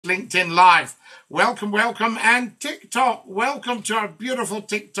LinkedIn Live. Welcome, welcome, and TikTok. Welcome to our beautiful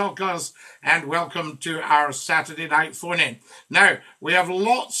TikTokers, and welcome to our Saturday night phone-in. Now, we have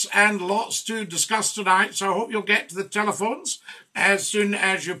lots and lots to discuss tonight, so I hope you'll get to the telephones as soon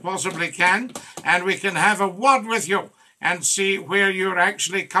as you possibly can, and we can have a word with you and see where you're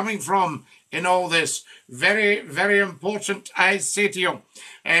actually coming from in all this. Very, very important, I say to you.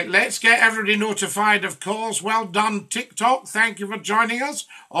 Let's get everybody notified, of course. Well done, TikTok. Thank you for joining us.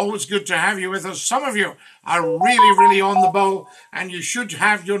 Always good to have you with us. Some of you are really, really on the ball, and you should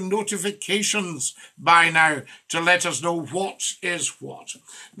have your notifications by now to let us know what is what.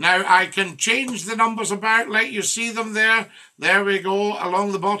 Now, I can change the numbers about, let you see them there. There we go,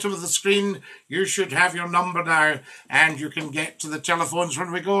 along the bottom of the screen. You should have your number now, and you can get to the telephones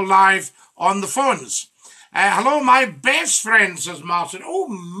when we go live on the phones. Hello, my best friend, says Martin. Oh,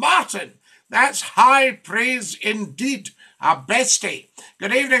 Martin, that's high praise indeed. A bestie.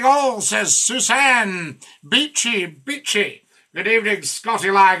 Good evening all, says Suzanne. Beachy. Good evening,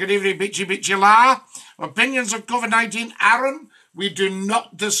 Scotty La. Good evening, Beachy La. Opinions of COVID-19. Aaron, we do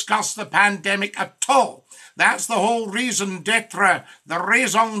not discuss the pandemic at all. That's the whole reason d'etre, the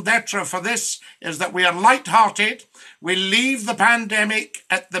raison d'etre for this is that we are light-hearted. We leave the pandemic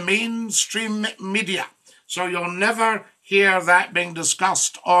at the mainstream media. So you'll never hear that being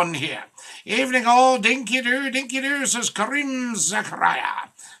discussed on here. Evening all, dinky-doo, says Karim Zachariah.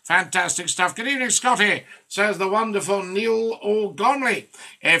 Fantastic stuff. Good evening, Scotty, says the wonderful Neil O'Gormley.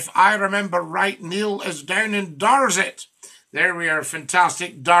 If I remember right, Neil is down in Dorset. There we are,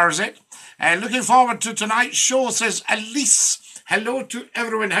 fantastic, Dorset. Looking forward to tonight's show, says Elise. Hello to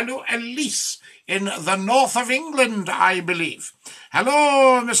everyone. Hello, Elise, in the north of England, I believe.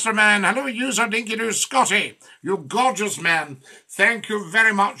 Hello, Mr. Man. Hello, user Dinky-Doo Scotty. You gorgeous man. Thank you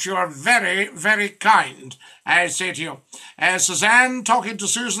very much. You are very, very kind, I say to you. Suzanne talking to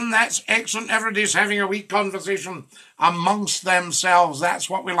Susan. That's excellent. Everybody's having a wee conversation amongst themselves. That's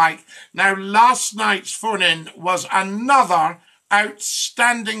what we like. Now, last night's phone-in was another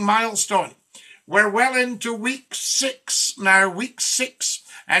outstanding milestone. We're well into week 6 now, week 6,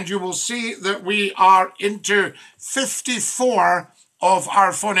 and you will see that we are into 54 of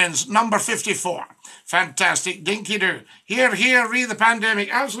our phone-ins, number 54. Fantastic, dinky-doo. Here, read the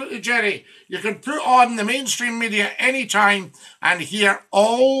pandemic. Absolutely, Jerry. You can put on the mainstream media anytime and hear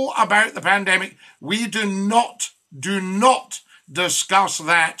all about the pandemic. We do not discuss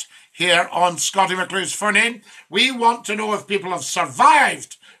that here on Scottie McClue's phone-in. We want to know if people have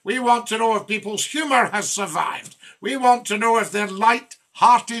survived. We want to know if people's humour has survived. We want to know if their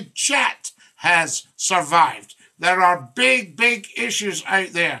light-hearted chat has survived. There are big, big issues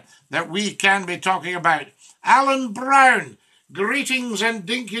out there that we can be talking about. Alan Brown, greetings and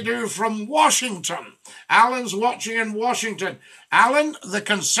dinky-doo from Washington. Alan's watching in Washington. Alan, the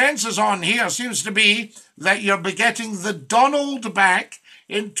consensus on here seems to be that you'll be getting the Donald back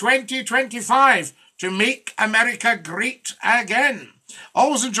in 2025 to make America great again.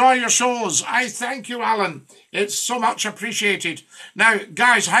 Always enjoy your shows. I thank you, Alan. It's so much appreciated. Now,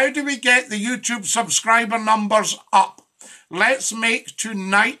 guys, how do we get the YouTube subscriber numbers up? Let's make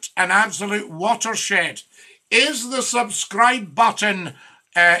tonight an absolute watershed. Is the subscribe button,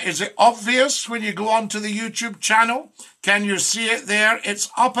 is it obvious when you go onto the YouTube channel? Can you see it there? It's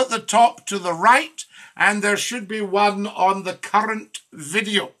up at the top to the right, and there should be one on the current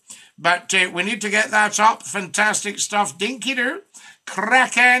video. But we need to get that up. Fantastic stuff. Dinky-doo.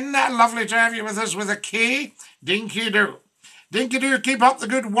 Kraken, lovely to have you with us with a K. Dinky-doo. Dinky-doo, keep up the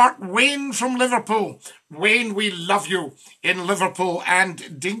good work. Wayne from Liverpool. Wayne, we love you in Liverpool.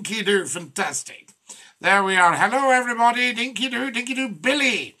 And Dinky-doo, fantastic. There we are. Hello, everybody. Dinky-doo, Dinky-doo.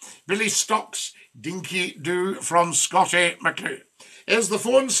 Billy. Billy Stocks. Dinky-doo from Scottie McClue. Is the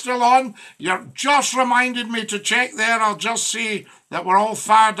phone still on? You're just reminded me to check there. I'll just see that we're all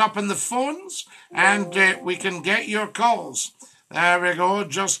fired up in the phones and we can get your calls. There we go.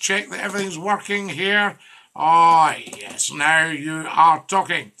 Just check that everything's working here. Oh, yes. Now you are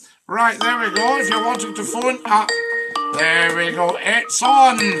talking. Right, there we go. If you're wanting to phone up, there we go. It's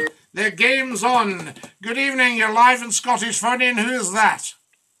on. The game's on. Good evening. You're live in Scottish Phone-In. Who's that?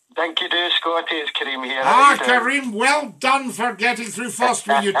 Dinky-doo, Scotty. It's Kareem here. Kareem, well done for getting through first.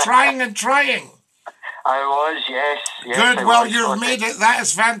 Were you trying and trying? I was, yes. Good, well, you've made it. That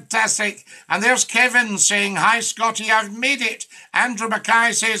is fantastic. And there's Kevin saying, hi, Scotty, I've made it. Andrew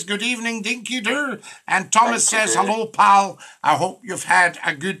Mackay says, good evening, Dinky-doo. And Thomas says, hello, pal. I hope you've had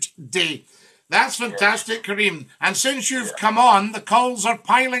a good day. That's fantastic, yes. Kareem. And since you've come on, the calls are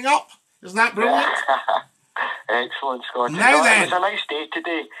piling up. Isn't that brilliant? Excellent, Scotty. Now then. It was a nice day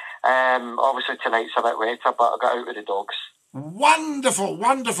today. Obviously, tonight's a bit wetter, but I got out with the dogs. Wonderful,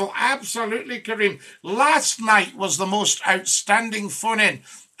 wonderful. Absolutely, Kareem. Last night was the most outstanding phone-in,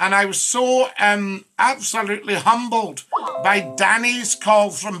 and I was so absolutely humbled by Danny's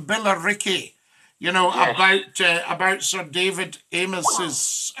call from Billericay, Yes. about Sir David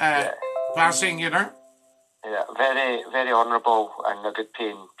Amos's Yeah. passing, Yeah. Very, very honourable and a good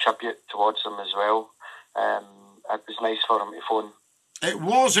paying tribute towards him as well. It was nice for him to phone. It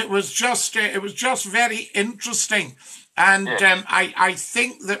was. It was just very interesting, and Yes. I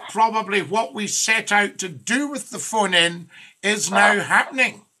think that probably what we set out to do with the phone in is Uh-huh. now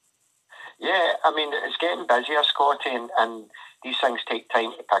happening. Yeah, I mean, it's getting busier, Scotty, and these things take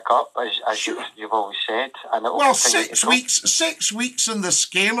time to pick up, as Sure. you've always said, and it will Well, continue to grow. 6 weeks in the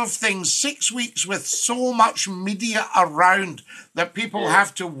scale of things, 6 weeks with so much media around that people Yeah.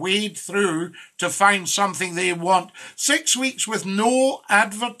 have to wade through to find something they want. 6 weeks with no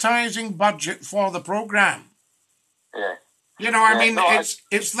advertising budget for the program. Yeah. I Yeah. mean, No,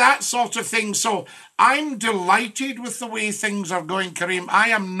 it's that sort of thing. So I'm delighted with the way things are going, Kareem. I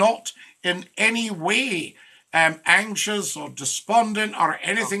am not in any way anxious or despondent or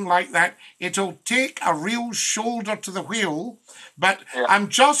anything like that. It'll take a real shoulder to the wheel. But yeah. I'm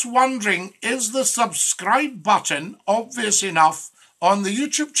just wondering, is the subscribe button obvious enough on the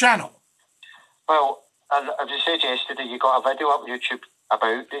YouTube channel? Well, as you said yesterday, you got a video up on YouTube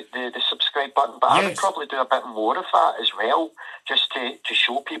about the subscribe button, but I would Yes. probably do a bit more of that as well, just to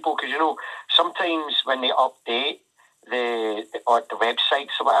show people, because sometimes when they update the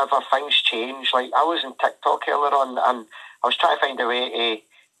websites or whatever, things change. Like I was in TikTok earlier on, and I was trying to find a way to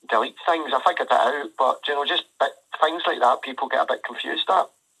delete things. I figured it out, but just things like that, people get a bit confused at.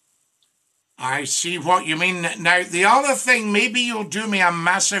 I see what you mean. Now, the other thing, maybe you'll do me a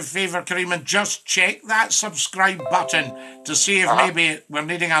massive favour, Kareem, and just check that subscribe button to see if maybe we're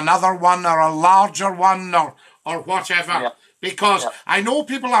needing another one or a larger one or whatever. Yeah. Because Yeah. I know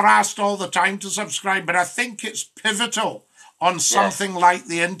people are asked all the time to subscribe, but I think it's pivotal on something like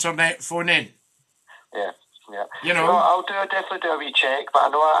the internet phone-in. Yeah. Yeah. You I'll definitely do a wee check, but I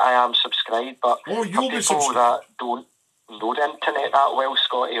know I am subscribed. But Oh, for you'll be people subscribed. that don't know the internet that well,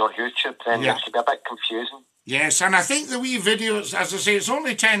 Scotty, or YouTube, then Yeah. it can be a bit confusing. Yes, and I think the wee video, as I say, it's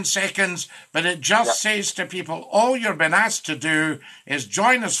only 10 seconds, but it just says to people, all you're being asked to do is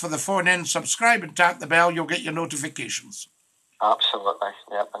join us for the phone-in, subscribe and tap the bell, you'll get your notifications. Absolutely,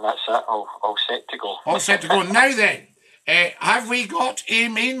 yeah, and that's it, all set to go. All set to go. Now then, have we got a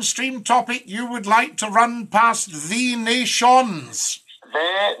mainstream topic you would like to run past the nations?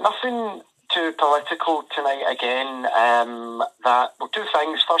 Nothing too political tonight again. Two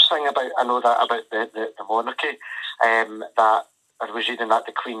things. First thing I know that about the monarchy, that I was reading that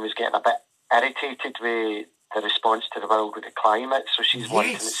the Queen was getting a bit irritated with the response to the world with the climate, so she's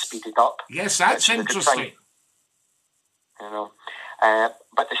wanting it speeded up. Yes, that's which is a good interesting. thing,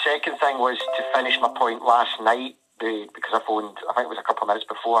 But the second thing was to finish my point last night, because I phoned, I think it was a couple of minutes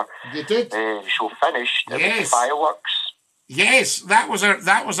before You did? the show finished. It was Yes. the fireworks. Yes, that was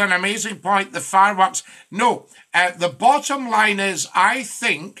an amazing point, the fireworks. No, the bottom line is I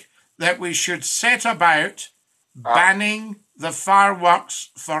think that we should set about banning the fireworks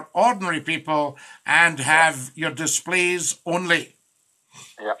for ordinary people and have your displays only.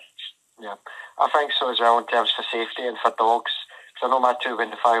 Yeah. I think so as well in terms of safety and for dogs. Because I know my two,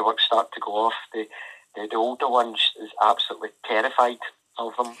 when the fireworks start to go off, the older ones is absolutely terrified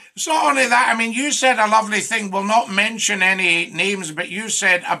of them. It's not only that, I mean, you said a lovely thing, we'll not mention any names, but you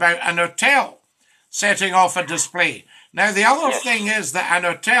said about an hotel setting off a display. Now, the other thing is that an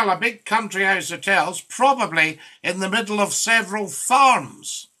hotel, a big country house hotel, is probably in the middle of several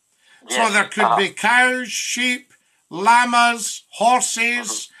farms. So there could be cows, sheep, llamas,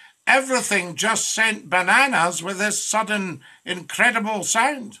 horses, everything just sent bananas with this sudden incredible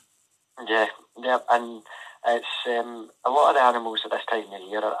sound. Yeah, and it's a lot of the animals at this time of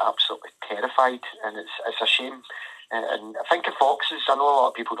year are absolutely terrified, and it's a shame. And I think of foxes. I know a lot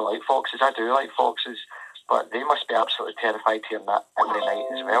of people don't like foxes. I do like foxes, but they must be absolutely terrified hearing that every night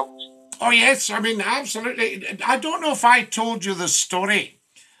as well. Oh yes, I mean absolutely. I don't know if I told you the story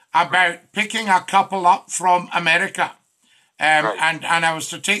about picking a couple up from America, and I was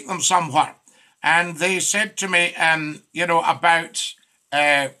to take them somewhere, and they said to me, about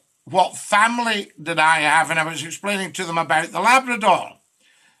what family did I have, and I was explaining to them about the Labrador,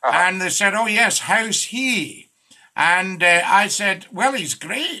 and they said, "Oh yes, how's he?" And I said, "Well, he's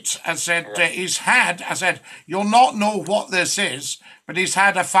great." I said, I said, "You'll not know what this is, but he's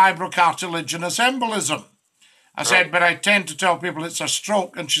had a fibrocartilaginous embolism." I said, "But I tend to tell people it's a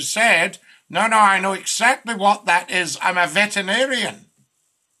stroke." And she said, no, I know exactly what that is. I'm a veterinarian.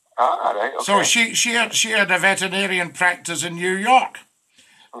 Ah, right, okay. So she had a veterinarian practice in New York.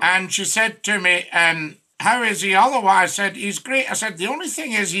 And she said to me, how is he otherwise? I said, he's great. I said, the only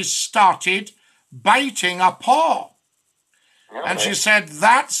thing is he started biting a paw. Yeah, And right. she said,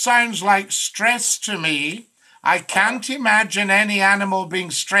 that sounds like stress to me. I can't imagine any animal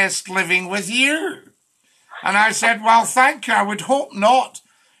being stressed living with you. And I said, well, thank you. I would hope not.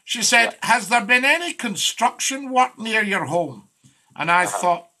 She said, has there been any construction work near your home? And I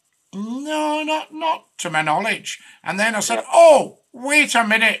thought, no, not to my knowledge. And then I said, oh, wait a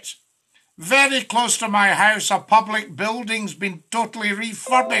minute. Very close to my house, a public building's been totally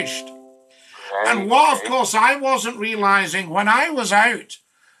refurbished. Right, And what, okay. of course, I wasn't realising, when I was out,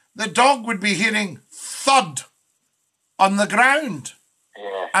 the dog would be hearing thud on the ground.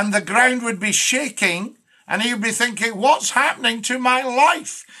 Yeah. And the ground would be shaking, and he would be thinking, what's happening to my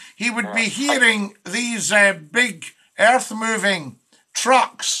life? He would be hearing these big earth-moving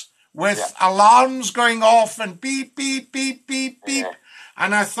trucks with alarms going off and beep, beep, beep, beep, beep. Yeah.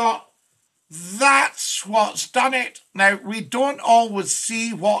 And I thought, that's what's done it. Now, we don't always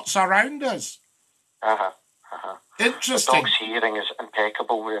see what's around us. Interesting. The dog's hearing is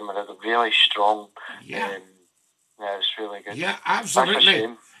impeccable. They're really strong. Yeah. Yeah, it's really good. Yeah, That's a absolutely.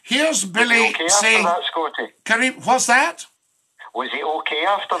 shame. Here's Was Billy he okay saying, after that, Scotty? Kareem, what's that? Was he okay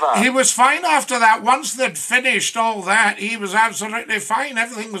after that? He was fine after that. Once they'd finished all that, he was absolutely fine.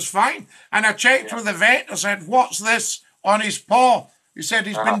 Everything was fine. And I checked with the vet. I said, what's this on his paw? He said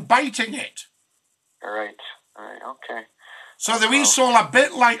he's been biting it. Right, okay. So the wee soul, a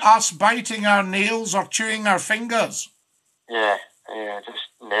bit like us biting our nails or chewing our fingers. Yeah, just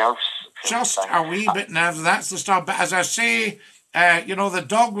nerves. Just a wee bit nerves. That's the stuff. But as I say, the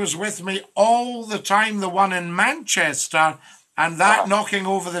dog was with me all the time, the one in Manchester, and that knocking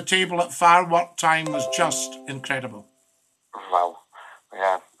over the table at firework time was just incredible. Well,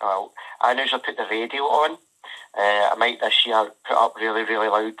 yeah. Well, I usually put the radio on. I might this year put up really, really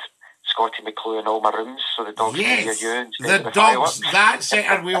loud Scotty McClue in all my rooms so the dogs can hear you instead of the dogs, fireworks. that's it,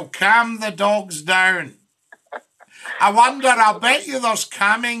 and we'll calm the dogs down. I wonder, I'll bet you there's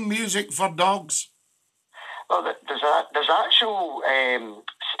calming music for dogs. Well, there's actual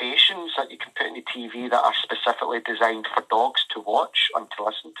stations that you can put in the TV that are specifically designed for dogs to watch and to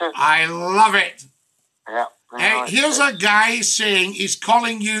listen to. I love it. Yeah. Here's a guy saying he's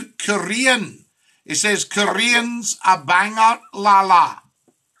calling you Korean. He says, Korean's a banger, la la.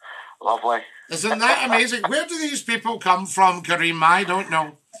 Lovely. Isn't that amazing? Where do these people come from, Kareem? I don't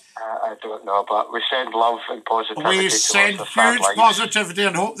know. I don't know, but we send love and positivity. We send huge positivity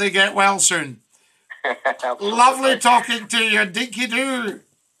and hope they get well soon. Lovely talking to you. Dinky doo.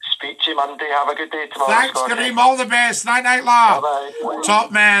 Speak to you Monday. Have a good day tomorrow. Thanks, Scotty. Kareem. All the best. Night, night, love. Bye-bye.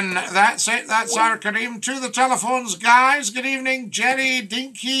 Top man. That's it. That's our Kareem. To the telephones, guys. Good evening, Jerry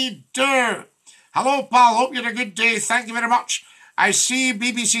Dinky doo. Hello, pal. Hope you had a good day. Thank you very much. I see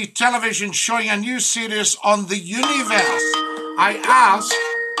BBC television showing a new series on the universe. I ask,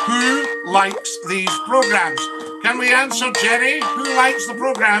 who likes these programmes? Can we answer, Jerry? Who likes the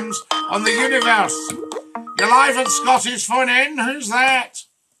programmes on the universe? You're live at Scotty's phone in. Who's that?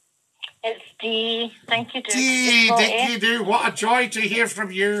 It's Dee. Thank you, Dee, Dinky Doo. What a joy to hear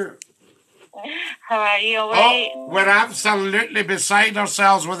from you. How are you? All right? Oh, we're absolutely beside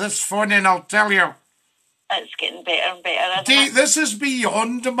ourselves with this phone in, I'll tell you. It's getting better and better, Dee, isn't it? this is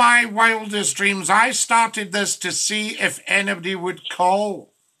beyond my wildest dreams. I started this to see if anybody would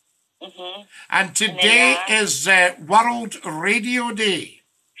call. Mm-hmm. And today is World Radio Day.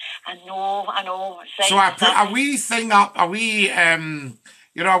 I know. So I put a wee thing up, a wee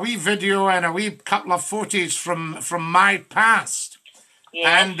video and a wee couple of photos from my past.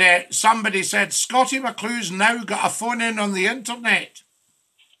 Yes. And somebody said, Scotty McClue's now got a phone in on the internet.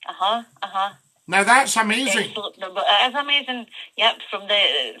 Now that's amazing. But it is amazing. Yep, from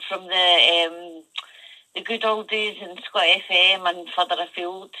the good old days in Scott FM and further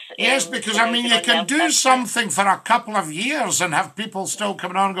afield. Yes, because I mean, you can do something for a couple of years and have people still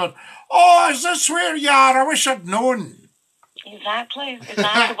coming on going, oh, is this where you are? I wish I'd known. Exactly.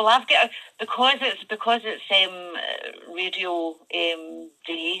 Well, I've got because it's Radio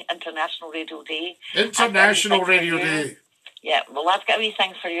Day, International Radio Day. International Radio Day. Yeah, well, I've got a wee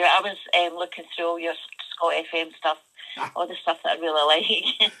thing for you. I was looking through all your Scott FM stuff, all the stuff that I really like.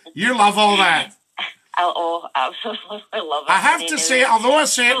 You love all that. Absolutely love it. I have to say, although I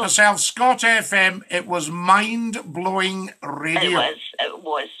say it myself, Scott FM, it was mind-blowing radio. It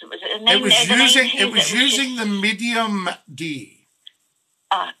was. It was using the medium D.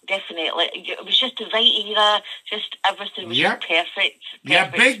 Definitely. It was just the right era. Just everything was just perfect. Yeah,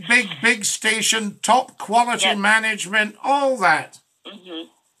 big station, top quality management, all that. Mm-hmm.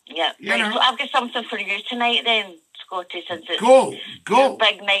 Yeah. You Right, know. so I've got something for you tonight then, Scotty, since it's Go. your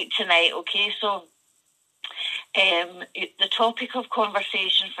big night tonight, okay? So the topic of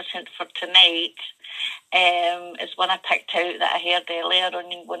conversation for tonight is one I picked out that I heard earlier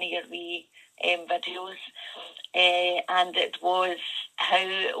on one of your wee videos, and it was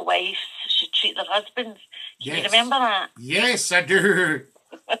how wives should treat their husbands. Can you remember that? Yes, I do.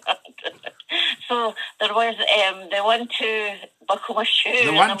 So there was the one to buckle my shoe.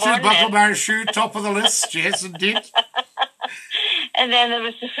 The one to buckle my shoe, top of the list. Yes, indeed. And then there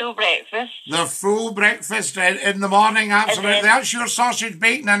was the full breakfast. The full breakfast in the morning, absolutely. That's your sausage,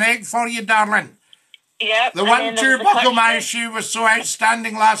 bacon and egg for you, darling. Yep. The one to buckle my shoe was so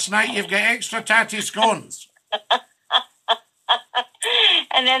outstanding last night, you've got extra tatty scones.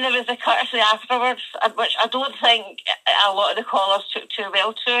 And then there was the courtesy afterwards, which I don't think a lot of the callers took too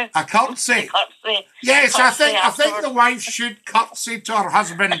well to. A curtsy? Yes, I think the wife should curtsy to her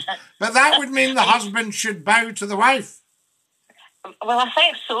husband, but that would mean the husband should bow to the wife. Well, I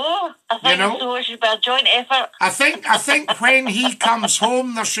think so. I think so. It should be a joint effort. I think when he comes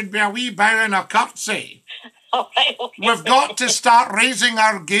home, there should be a wee bow and a curtsy. All right, okay. We've got to start raising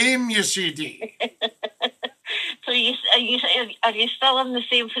our game, you see, Dee. So are you still in the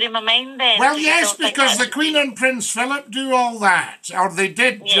same frame of mind then? Well, yes, because the Queen and Prince Philip do all that. Or they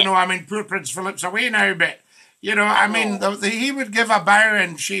did, you know. I mean, poor Prince Philip's away now, but, you know, I mean, he would give a bow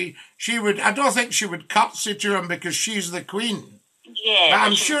and she would, I don't think she would curtsy to him because she's the Queen. Yeah. But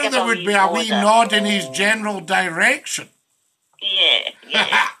I'm sure there would be a wee nod in his general direction. Yeah.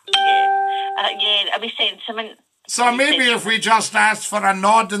 A wee sentiment. So maybe if we just asked for a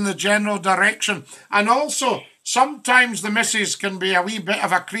nod in the general direction. And also, sometimes the missus can be a wee bit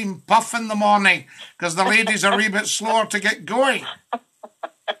of a cream puff in the morning because the ladies are a wee bit slower to get going.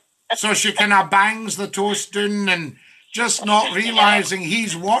 So she kind of bangs the toast down and just not realising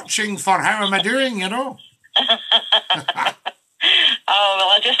he's watching for how am I doing, you know. Oh, well,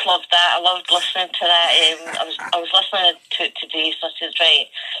 I just loved that. I loved listening to that. I was listening to it today, so I said, right,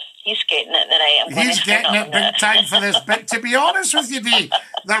 he's getting it tonight. He's getting it big time for this. But to be honest with you, Dee,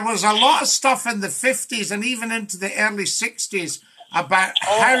 there was a lot of stuff in the 50s and even into the early 60s about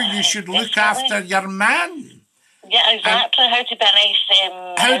how you should look after your man. Yeah, exactly. How to be a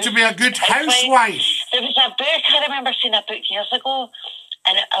nice... how to be a good housewife. There was a book, I remember seeing a book years ago,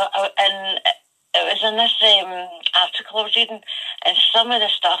 and it was in this article I was reading, and some of the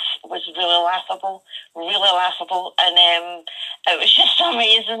stuff was really laughable, and it was just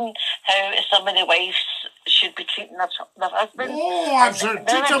amazing how some of the wives should be treating their husbands. Oh, absolutely.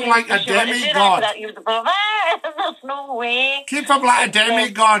 Treat him like a demigod. There's no way. Keep him like a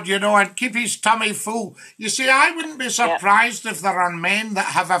demigod, you know, and keep his tummy full. You see, I wouldn't be surprised if there are men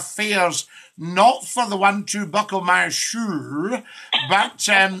that have affairs not for the one to buckle my shoe, but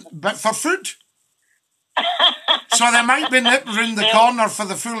for food. So they might be nipping round the corner for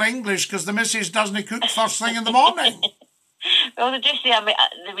the full English because the missus doesn't cook first thing in the morning. Well, they do say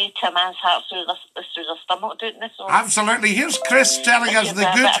the way to a man's heart through the stomach, don't they? So, absolutely. Here's Chris telling us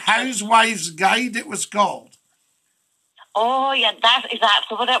the Good Housewives Guide, it was called. Oh, yeah, that's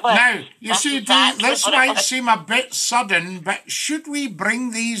exactly what it was. Now, you see, this might seem a bit sudden, but should we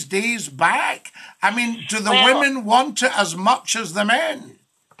bring these days back? I mean, do the women want it as much as the men?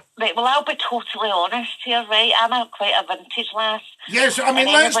 Right, well, I'll be totally honest here, right? I'm quite a vintage lass. Yes, I mean,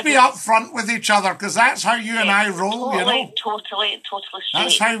 let's be upfront with each other, because that's how you and I roll, you know? Totally straight.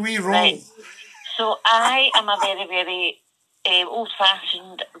 That's how we roll. Right. So I am a very, very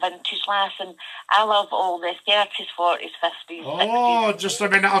old-fashioned vintage lass, and I love all the 30s, 40s, 50s, 60s. Oh, just a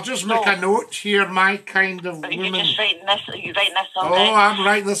minute. I'll just make a note here, my kind of woman. You're just writing this, you're writing this all day. Oh, I'm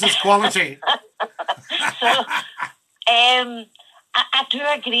right. This is quality. So, I do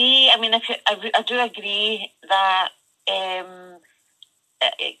agree. I mean, I do agree that,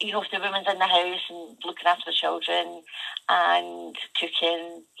 you know, if the woman's in the house and looking after the children and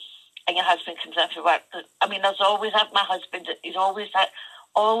cooking and your husband comes in for work, I mean, there's always, my husband, he's always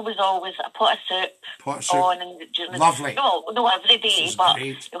always a pot of soup on. And during lovely. No, every day, but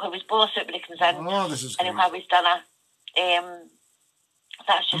he'll have his bowl of soup when he comes in. Oh, this is and he'll have his dinner.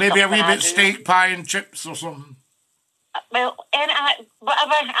 That's just maybe a wee bit steak pie and chips or something. Well,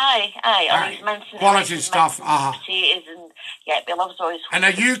 whatever, aye. Quality stuff, potatoes and, he loves all his... And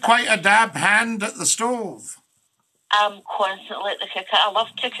are you quite a dab hand at the stove? I'm constantly at the cooker. I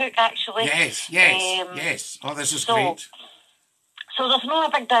love to cook, actually. Yes. Oh, this is great. So there's no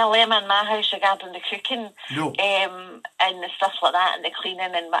big dilemma in my house regarding the cooking. No. And the stuff like that and the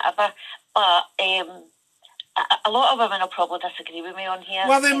cleaning and whatever. But a lot of women will probably disagree with me on here.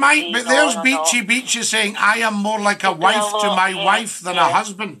 Well, they and might, say but no, there's they're not. Beachy saying, I am more like a There'll be a wife to lot, my yeah, wife than a yeah.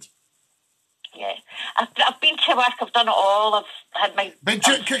 husband. Yeah, I've been to work. I've done it all. I've had my. But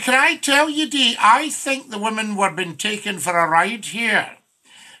can I tell you, Dee, I think the women were being taken for a ride here.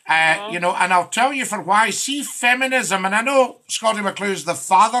 You know, and I'll tell you for why. See, feminism, and I know Scotty McClue's the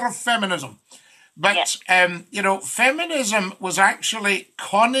father of feminism, but, you know, feminism was actually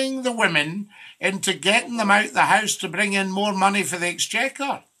conning the women into getting them out the house to bring in more money for the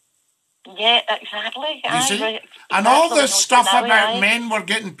exchequer. Yeah, exactly. You see? And all this stuff about men were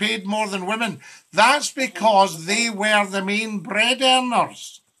getting paid more than women, that's because they were the main bread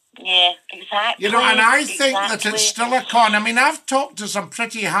earners. Yeah, exactly. You know, and I think that it's still a con. I mean, I've talked to some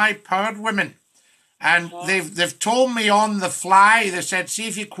pretty high-powered women, and they've told me on the fly, they said, see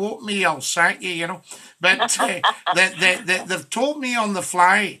if you quote me, I'll sack you, you know. But they've told me on the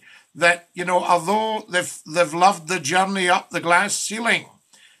fly that, you know, although they've loved the journey up the glass ceiling,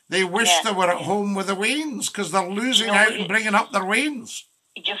 they wish they were at home with the wains because they're losing out and bringing up their wains.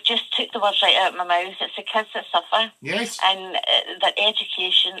 You've just took the words right out of my mouth. It's the kids that suffer. Yes. And that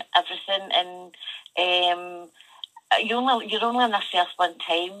education, everything, and you're only on this earth one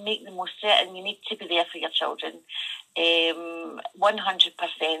time. Make the most of it, and you need to be there for your children.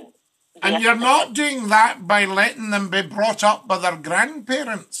 100%. And you're not doing that by letting them be brought up by their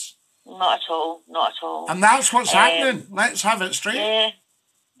grandparents. Not at all. Not at all. And that's what's happening. Let's have it straight. Yeah.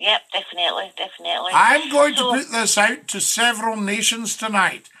 Yep, definitely. I'm going to put this out to several nations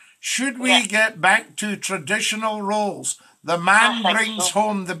tonight. Should we get back to traditional roles? The man brings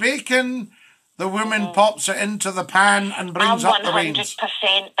home the bacon, the woman pops it into the pan and brings up the wains. I'm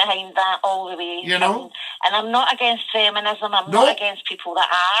 100% behind that all the way. You know? And I'm not against feminism. I'm not against people that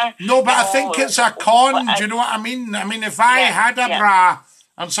are. No, but I think it's a con. Do you know what I mean? I mean, if I had a bra,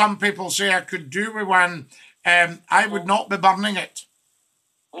 and some people say I could do with one, I would not be burning it.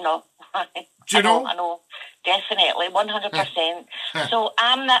 No. Do you know? I know. Definitely, 100%. So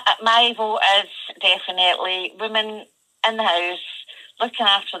my vote is definitely women in the house, looking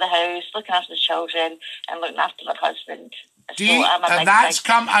after the house, looking after the children, and looking after their husband.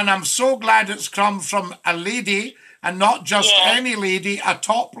 And I'm so glad it's come from a lady, and not just any lady, a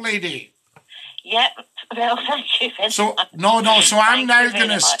top lady. Yep. Well, thank you very much. So I'm now going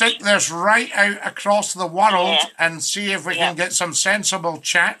to stick this right out across the world and see if we can get some sensible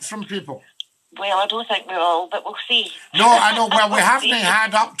chat from people. Well, I don't think we will, but we'll see. No, I know. Well, we haven't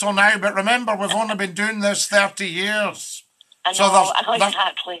had up till now, but remember, we've only been doing this 30 years. I know,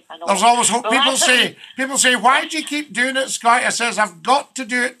 exactly. I know. There's always hope. People say, why do you keep doing it, Scott? I says, I've got to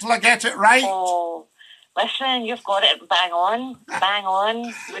do it till I get it right. Oh, listen, you've got it bang on.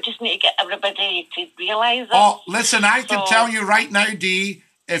 We just need to get everybody to realise it. Oh, listen, I can tell you right now, Dee,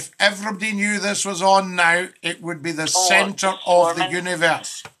 if everybody knew this was on now, it would be the centre of the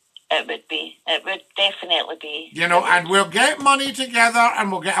universe. It would be. It would definitely be. You know, and we'll get money together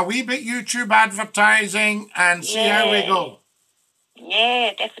and we'll get a wee bit YouTube advertising and see how we go.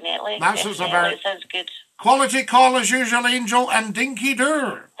 Yeah, definitely. That's what's about. It sounds good. Quality call as usual, Angel, and Dinky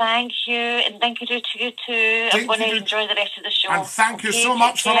Doo. Thank you, and Dinky Doo to you too. I'm going to enjoy the rest of the show. And thank you so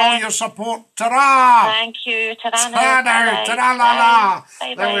much for all your support. Ta-ra! Thank you. Ta-ra now. Ta-ra la la.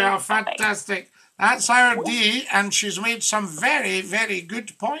 Bye. There we are. Fantastic. That's our Dee, and she's made some very, very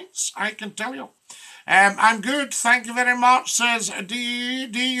good points, I can tell you. I'm good, thank you very much, says Dee.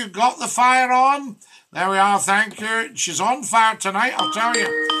 Dee, you got the fire on? There we are, thank you. She's on fire tonight, I'll tell you.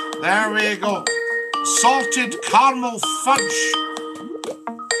 There we go. Salted caramel fudge.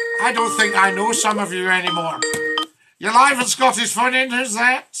 I don't think I know some of you anymore. You're live at Scottish Funny, who's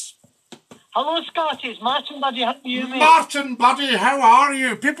that? Hello, Scotty. It's Martin Buddy. How are you, mate? Martin Buddy, how are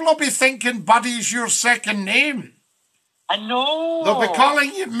you? People will be thinking Buddy's your second name. I know. They'll be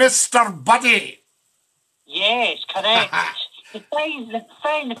calling you Mr. Buddy. Yes, correct. the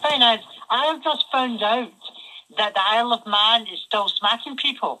thing is, I've just found out that the Isle of Man is still smacking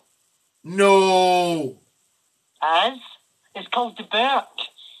people. No. As? It's called the Birch.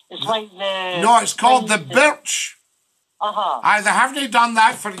 It's like the... No, it's called the Birch. Uh-huh. They haven't done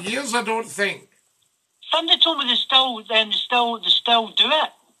that for years, I don't think. Somebody told me they still do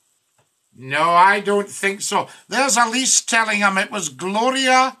it. No, I don't think so. There's Elise telling him it was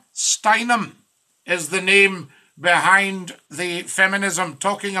Gloria Steinem is the name behind the feminism,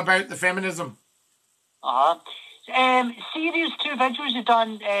 talking about the feminism. Uh-huh. Series 2 videos you've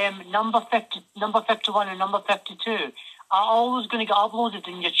done, number 51 and number 52, are always going to get uploaded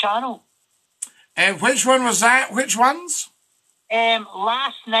in your channel. Which one was that? Which ones?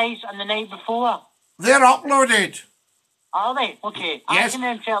 Last night and the night before. They're uploaded. Are they? Okay. Yes. I can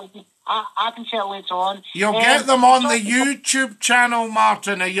then tell you. I can share it later on. You'll get them on the YouTube channel,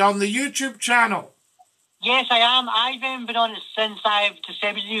 Martin. Are you on the YouTube channel? Yes, I am. I've been on it since I've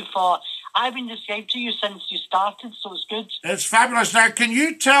distributed you for... I've been subscribed to you since you started, so it's good. It's fabulous. Now, can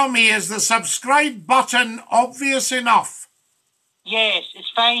you tell me, is the subscribe button obvious enough? Yes, it's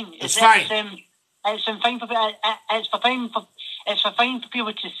fine. It's fine. It's fine for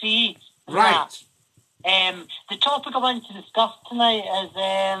people to see. Right. The topic I want to discuss tonight is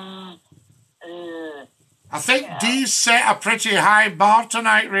I think Dee's set a pretty high bar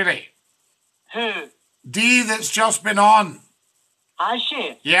tonight, really. who? Dee that's just been on. Has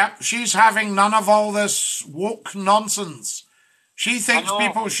she? Yep, she's having none of all this woke nonsense. She thinks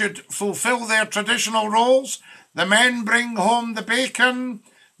people should fulfill their traditional roles. The men bring home the bacon.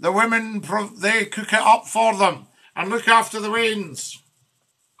 The women, they cook it up for them and look after the wains.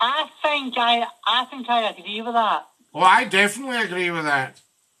 I think I agree with that. Well, I definitely agree with that.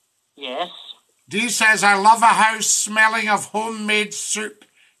 Yes. Dee says, I love a house smelling of homemade soup.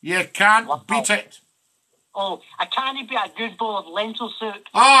 You can't beat it. Oh, I can't beat a good bowl of lentil soup.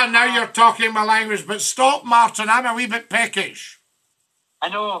 Oh, now you're talking my language, but stop, Martin. I'm a wee bit peckish. I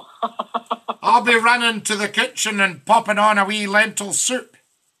know. I'll be running to the kitchen and popping on a wee lentil soup.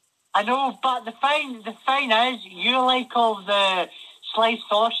 I know, but the thing is, you like all the sliced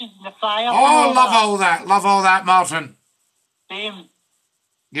sausage and the fryer. Oh, love all that, Martin. Same.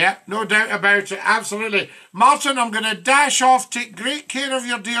 Yep, no doubt about it, absolutely. Martin, I'm going to dash off, take great care of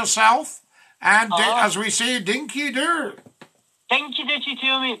your dear self, and as we say, dinky do. Dinky do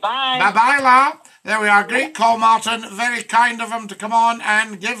to me, bye. Bye-bye, la. There we are, great call, Martin. Very kind of him to come on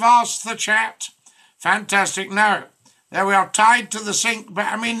and give us the chat. Fantastic. Now, there we are, tied to the sink, but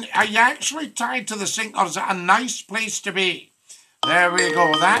I mean, are you actually tied to the sink, or is it a nice place to be? There we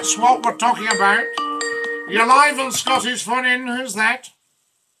go, that's what we're talking about. You're live on Scottish Phone In, who's that?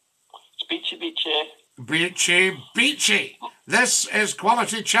 Beachy. This is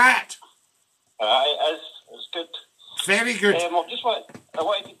quality chat. It is. It's good. Very good. I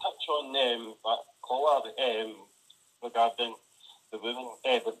wanted to touch on that caller regarding the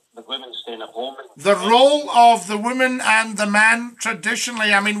women staying at home. The role of the woman and the man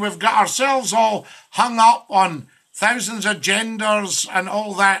traditionally. I mean, we've got ourselves all hung up on thousands of genders and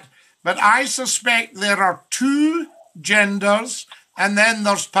all that, but I suspect there are two genders. And then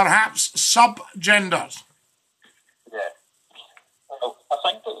there's perhaps sub-genders. Yeah. Well, I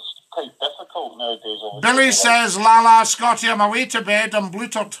think it's quite difficult nowadays. Billy says, Lala, Scotty, I'm away to bed, I'm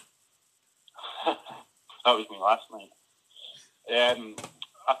blutered. That was me last night.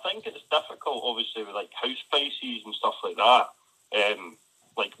 I think it's difficult, obviously, with like house prices and stuff like that.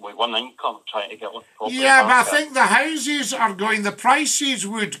 Like with one income, trying to get one property. Yeah, but I think the houses are going, the prices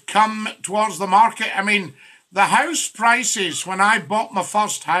would come towards the market. I mean, the house prices, when I bought my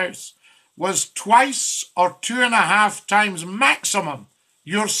first house, was twice or 2.5 times maximum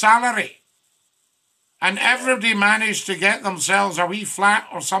your salary. And everybody managed to get themselves a wee flat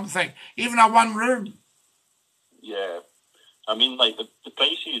or something, even a one room. Yeah. I mean, like, the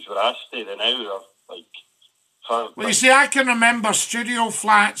prices where I stay now are, like... Well, you see, I can remember studio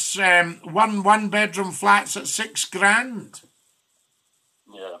flats, one-bedroom flats at $6,000.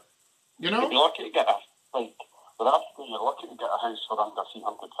 Yeah. You know? You're lucky to get you're lucky to get a house for under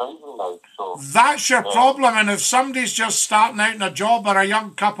 300,000 now. So that's your problem. And if somebody's just starting out in a job or a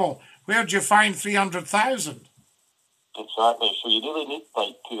young couple, where do you find 300,000? Exactly. So you really need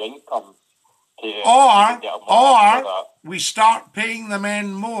like two incomes. Or we start paying the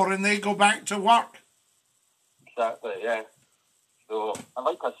men more and they go back to work. Exactly. Yeah. So, and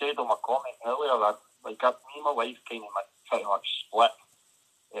like I said on my comment earlier, me and my wife kind of pretty much split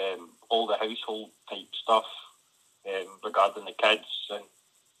all the household type stuff. Regarding the kids and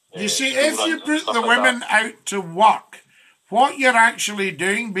you see, if you put the women out to work, what you're actually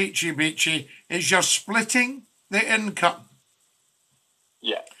doing, Beachy, is you're splitting the income.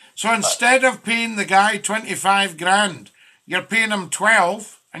 Yeah. So instead of paying the guy 25 grand, you're paying him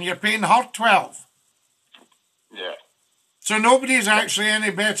 12 and you're paying her 12. Yeah. So nobody's actually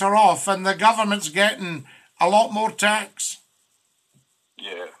any better off and the government's getting a lot more tax.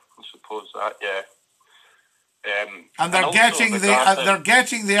 Yeah, I suppose that, yeah. And they're getting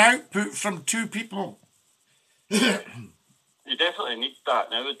the output from two people. You definitely need that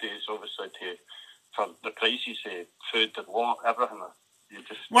nowadays, obviously, for the prices of food and everything.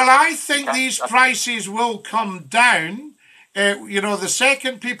 Well, I think these prices will come down. The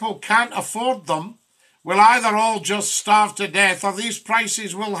second people can't afford them, will either all just starve to death, or these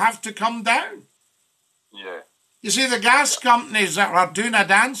prices will have to come down. Yeah. You see, the gas companies that are doing a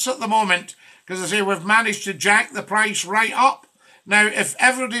dance at the moment. Because I say we've managed to jack the price right up. Now, if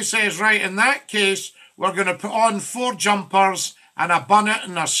everybody says, right, in that case, we're going to put on 4 jumpers and a bonnet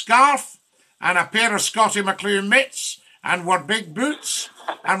and a scarf and a pair of Scottie McClue mitts and we're big boots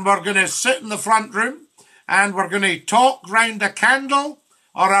and we're going to sit in the front room and we're going to talk round a candle,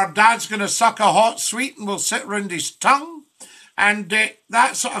 or our dad's going to suck a hot sweet and we'll sit round his tongue and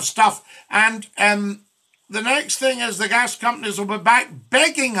that sort of stuff. And the next thing is the gas companies will be back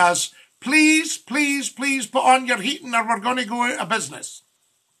begging us, please, please, please put on your heating or we're going to go out of business.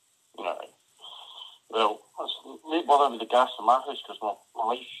 Right. Well, that's not bother with the gas in my house because my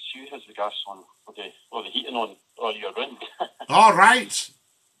wife, she has the gas on, or the heating on all year round. All right.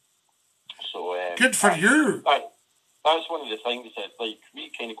 So good for you. That's one of the things that, like, we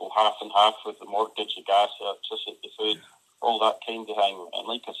kind of go half and half with the mortgage, the gas, the electricity, the food, all that kind of thing. And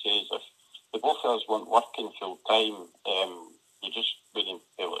like I say, if the both of us weren't working full time, you just wouldn't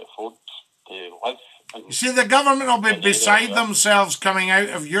be able to afford to live. And you see, the government will be beside themselves coming out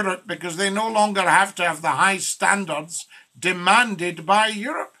of Europe because they no longer have to have the high standards demanded by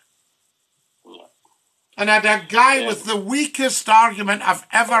Europe. Yeah. And I had a guy with the weakest argument I've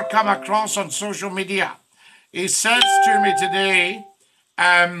ever come across on social media. He says to me today,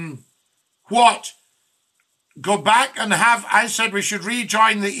 what? Go back and have, I said we should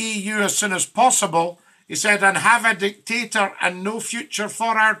rejoin the EU as soon as possible. He said, and have a dictator and no future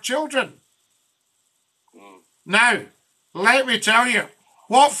for our children. Now, let me tell you,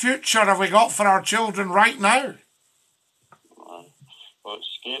 what future have we got for our children right now? Well,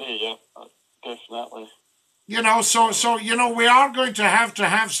 it's scary, yeah, definitely. You know, so you know, we are going to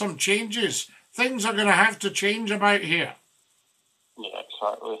have some changes. Things are going to have to change about here. Yeah,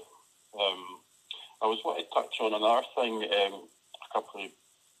 exactly. I was wanting to touch on another thing a couple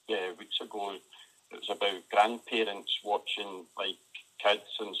of weeks ago. It was about grandparents watching, like,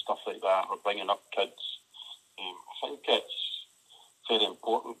 kids and stuff like that, or bringing up kids. I think it's very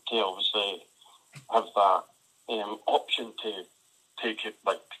important to obviously have that option to take your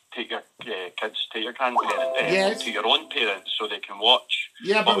kids to your grandparents, to your own parents, so they can watch.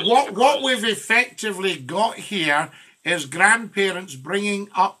 Yeah, but what we've effectively got here is grandparents bringing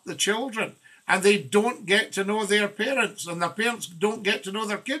up the children, and they don't get to know their parents, and the parents don't get to know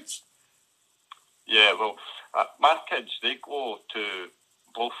their kids. Yeah, well, my kids, they go to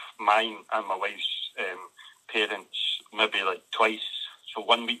both mine and my wife's parents maybe like twice. So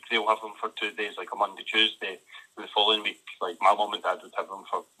 1 week they'll have them for 2 days, like a Monday, Tuesday. The following week, like my mum and dad would have them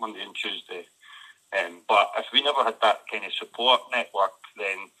for Monday and Tuesday. But if we never had that kind of support network,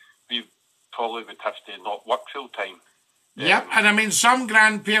 then we probably would have to not work full time. Yep, and I mean, some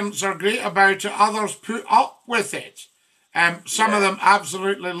grandparents are great about it, others put up with it. Some of them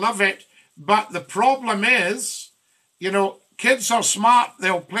absolutely love it. But the problem is, you know, kids are smart.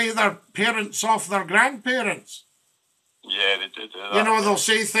 They'll play their parents off their grandparents. Yeah, they do that. You know, they'll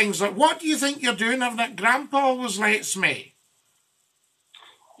say things like, what do you think you're doing having that grandpa always lets me?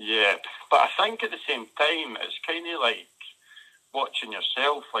 Yeah, but I think at the same time, it's kind of like watching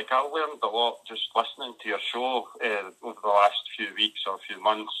yourself. Like, I learned a lot just listening to your show over the last few weeks or few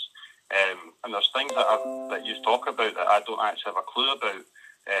months. And there's things that you talk about that I don't actually have a clue about.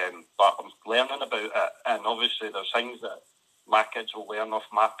 But I'm learning about it. And obviously there's things that my kids will learn off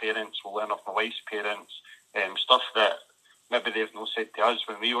my parents, will learn off my wife's parents. Stuff that maybe they've not said to us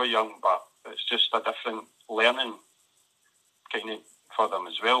when we were young, but it's just a different learning kind of for them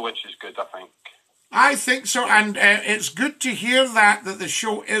as well, which is good, I think. I think so, and it's good to hear that the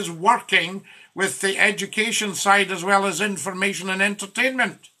show is working with the education side as well as information and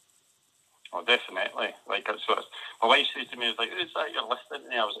entertainment. Oh, definitely. Like, it's what my wife said to me, was like, who's that you're listening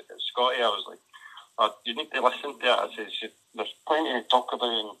to? I was like, it's Scotty. I was like, oh, you need to listen to it. I said, there's plenty to talk about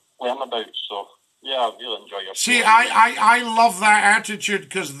and learn about, so yeah, I really enjoy your See, show. I love that attitude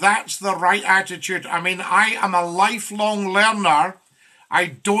because that's the right attitude. I mean, I am a lifelong learner. I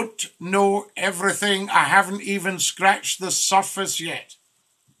don't know everything. I haven't even scratched the surface yet.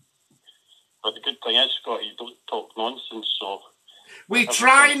 But the good thing is, Scotty, you don't talk nonsense, so... We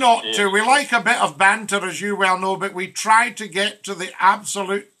try not to. We like a bit of banter, as you well know, but we try to get to the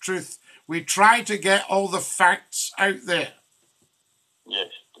absolute truth. We try to get all the facts out there. Yes,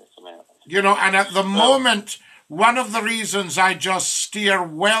 definitely. You know, and at the moment, one of the reasons I just steer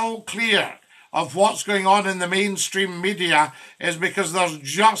well clear of what's going on in the mainstream media is because there's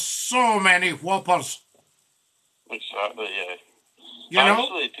just so many whoppers. Exactly, yeah. You know?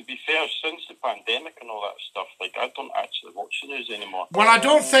 Actually, to be fair, since the pandemic and all that stuff, like, I don't actually watch the news anymore. Well, I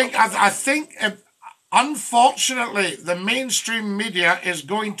don't think, I think, unfortunately, the mainstream media is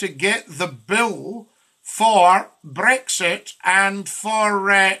going to get the bill for Brexit and for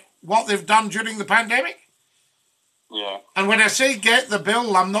what they've done during the pandemic. Yeah. And when I say get the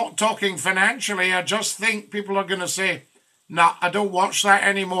bill, I'm not talking financially. I just think people are going to say, "No, I don't watch that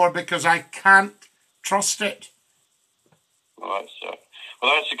anymore because I can't trust it." Well,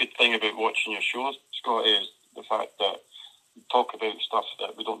 that's a good thing about watching your shows, Scott, is the fact that you talk about stuff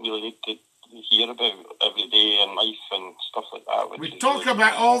that we don't really need to hear about every day in life and stuff like that. We talk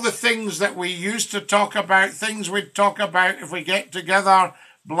about all the things that we used to talk about, things we'd talk about if we get together,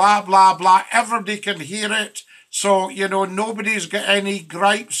 blah, blah, blah. Everybody can hear it. So, nobody's got any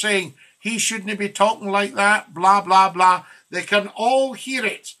gripe saying he shouldn't be talking like that, blah, blah, blah. They can all hear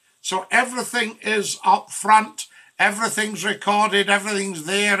it. So everything is up front. Everything's recorded. Everything's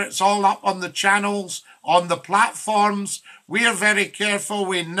there. It's all up on the channels, on the platforms. We are very careful.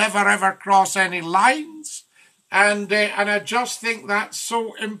 We never, ever cross any lines. And I just think that's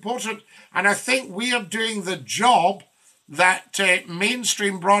so important. And I think we are doing the job that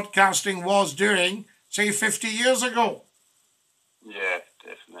mainstream broadcasting was doing, say, 50 years ago. Yeah,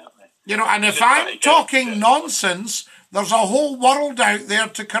 definitely. And if I'm talking nonsense, there's a whole world out there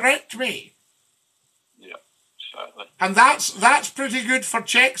to correct me. Yeah, exactly. And that's pretty good for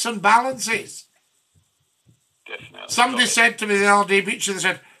checks and balances. Definitely. Somebody said to me the other day, Beachy, they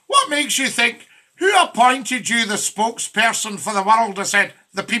said, "What makes you think, who appointed you the spokesperson for the world?" I said,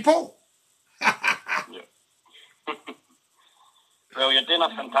 "The people." Yeah. Well, you're doing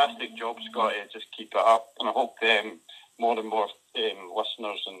a fantastic job, Scotty. Just keep it up. And I hope more and more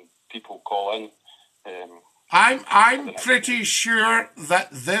listeners and people call in. I'm pretty sure that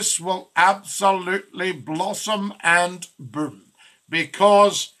this will absolutely blossom and boom,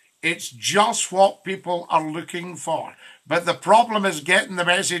 because it's just what people are looking for. But the problem is getting the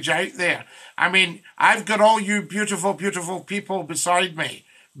message out there. I mean, I've got all you beautiful, beautiful people beside me,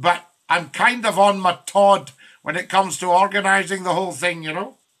 but I'm kind of on my Todd when it comes to organising the whole thing,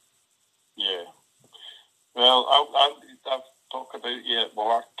 Yeah. Well, I've talked about you at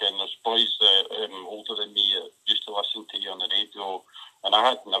work, and there's boys older than me that used to listen to you on the radio, and I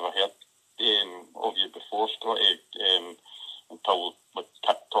had never heard of you before, Scotty, until with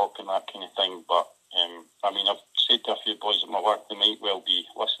TikTok and that kind of thing. But I've said to a few boys at my work, they might well be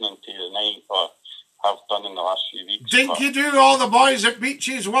listening to you tonight, or have done in the last few weeks. Dinky do all the boys at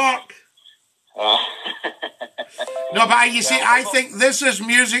Beachy's work. No, but you see, I think this is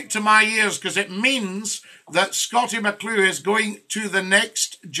music to my ears, because it means that Scotty McClue is going to the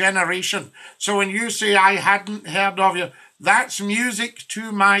next generation. So when you say I hadn't heard of you, that's music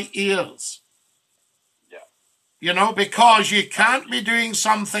to my ears. Because you can't be doing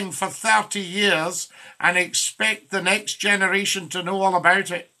something for 30 years and expect the next generation to know all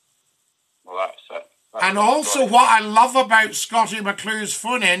about it. Well, that's it. And also what I love about Scotty McClue's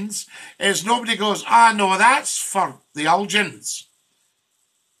phone-ins is nobody goes, no, that's for the Elgins.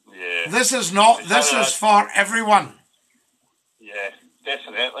 Yeah. This is not, this is for everyone. Yeah,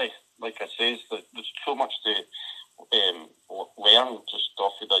 definitely. Like I says, there's so much to learn just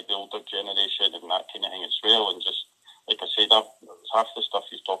off of the older generation and that kind of thing as well. And just, like I said, half the stuff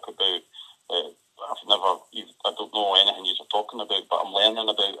you talk about, I don't know anything you're talking about, but I'm learning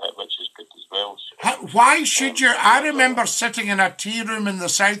about it, which is good as well. So, why should you? I remember sitting in a tea room in the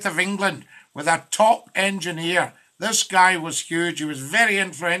south of England with a top engineer. This guy was huge. He was very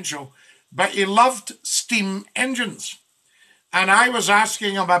influential, but he loved steam engines. And I was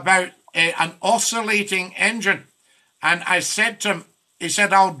asking him about an oscillating engine. And I said to him, he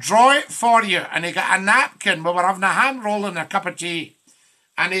said, "I'll draw it for you." And he got a napkin. We were having a hand roll and a cup of tea.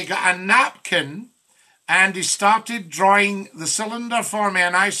 And he got a napkin and he started drawing the cylinder for me.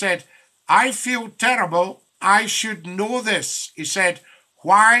 And I said, "I feel terrible. I should know this." He said,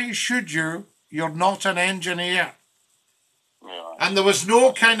 "Why should you? You're not an engineer." yeah. And there was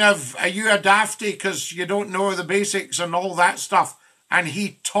no kind of, "Are you a dafty because you don't know the basics and all that stuff?" And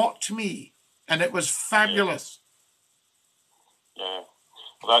he taught me, and it was fabulous. Yeah.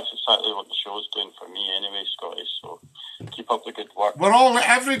 Well, that's exactly what the show's doing for me anyway, Scotty, so keep up the good work. We're all,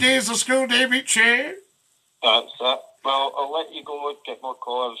 every day is a school day, Beachy. That's it. Well, I'll let you go and get more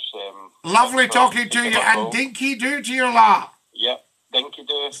callers. Lovely talking to you, and dinky do to your lot. Yep, dinky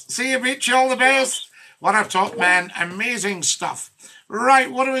do. See you, Beachy, all the best. What a top man, amazing stuff.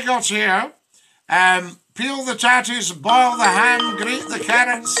 Right, what do we got here? Peel the tatties, boil the ham, grate the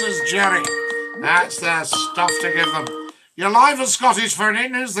carrots, says Jerry. That's the stuff to give them. You're live at Scotty's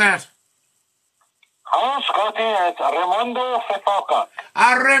Phone-In, who's that? Hello, Scotty, it's Raimondo from Falkirk.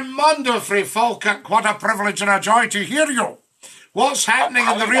 Raimondo from Falkirk, what a privilege and a joy to hear you. What's happening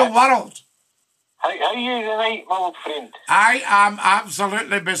in the real world? How are you tonight, my old friend? I am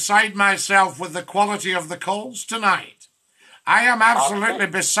absolutely beside myself with the quality of the calls tonight. I am absolutely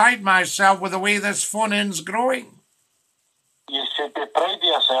beside myself with the way this phone-in's growing. be proud of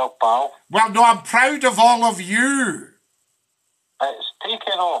yourself, pal. Well, no, I'm proud of all of you. It's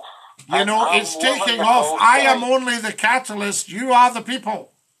taking off. You know, I'm it's loving taking the off. calls I am tonight. only the catalyst. You are the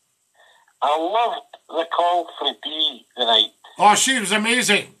people. I loved the call for Dee tonight. Oh, she was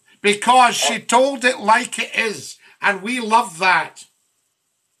amazing because she told it like it is, and we love that.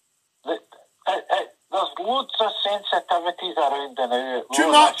 There's loads of sensitivities around the now.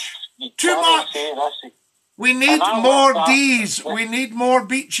 Too much. Too much. Say this. We need And I more love that. D's. We need more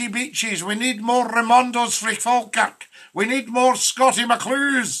Beachy Beaches. We need more Raimondos fra Falkirk. We need more Scotty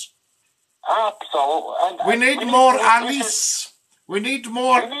McClues. Absolutely. And We need more Alice. We need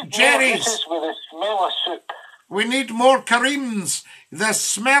more We need more Jerry's. dishes with the smell of soup. We need more Kareem's. The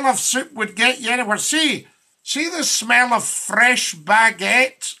smell of soup would get you anywhere. See the smell of fresh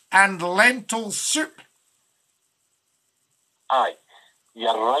baguette and lentil soup. Aye,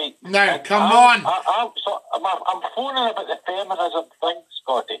 you're right. Now, And come on. I'm phoning about the feminism thing,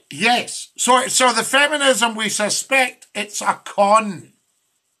 Scotty. Yes. So the feminism, we suspect it's a con.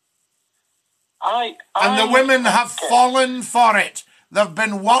 And the women have fallen for it. They've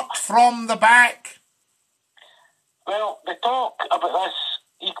been worked from the back. Well, they talk about this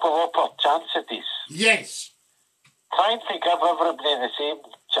equal opportunities, Yes. trying to give everybody the same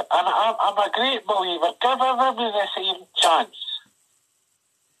chance. And I'm a great believer. Give everybody the same chance.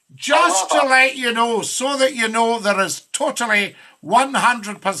 Just to However- let you know, so that you know there is totally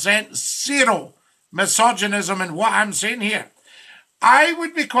 100% zero misogynism in what I'm saying here. I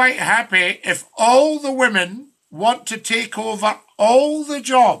would be quite happy if all the women want to take over all the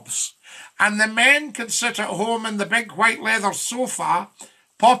jobs and the men can sit at home in the big white leather sofa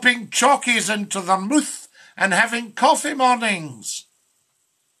popping chockies into their mouth and having coffee mornings.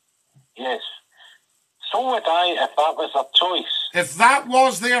 Yes. So would I if that was a choice. If that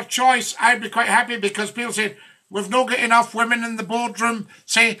was their choice, I'd be quite happy because people say, we've not got enough women in the boardroom.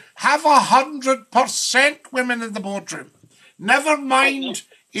 Say, have 100% women in the boardroom. Never mind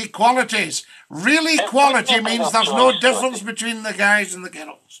equalities. Real equality would be means their there's no choice, difference Scotty. between the guys and the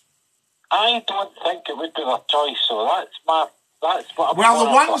girls. I don't think it would be their choice, so that's what I'm Well, the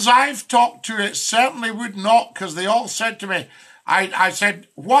going ones for. I've talked to, it certainly would not, because they all said to me, I said,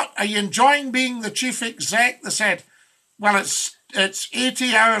 what, are you enjoying being the chief exec? They said, well, it's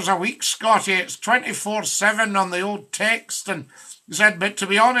 80 hours a week, Scotty. It's 24/7 on the old text. And he said, but to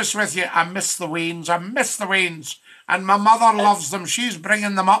be honest with you, I miss the Waynes. I miss the Waynes. And my mother loves them. She's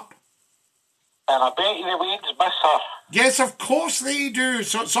bringing them up. And I bet you the Waynes miss her. Yes, of course they do.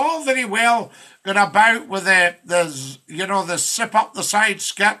 So it's all very well going about with the zip up the side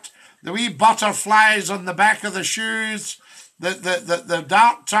skirt, the wee butterflies on the back of the shoes, the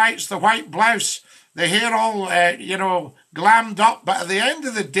dark tights, the white blouse, the hair all, glammed up. But at the end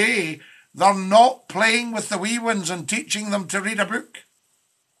of the day, they're not playing with the wee ones and teaching them to read a book.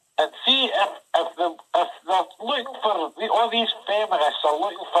 And see, if they're looking for, all these feminists are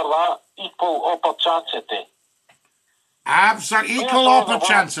looking for that equal opportunity. Absolutely Where's equal all the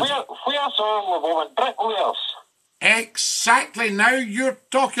opportunity. women- Where's all the women bricklayers? Exactly. Now you're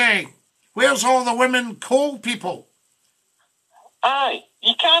talking. Where's all the women coal people? Aye,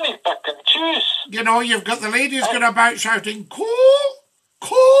 you can't pick and choose. You know, you've got the ladies going about shouting, coal,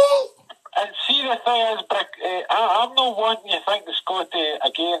 coal. And see, the thing is, I'm not wanting you to think, Scotty,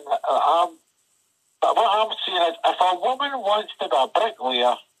 again, but what I'm saying is, if a woman wants to be a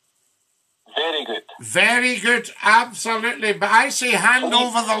bricklayer, very good. Very good, absolutely. But I say hand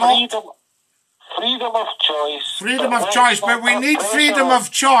over the lot. Freedom of choice. Freedom of choice. But we need freedom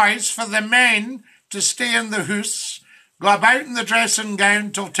of choice for the men to stay in the house, go about in the dressing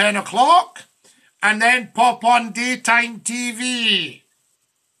gown till 10 o'clock, and then pop on daytime TV.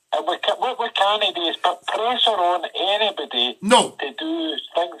 And what we can't do is put pressure on anybody No. to do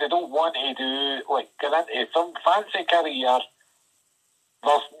things they don't want to do, like get into some fancy career.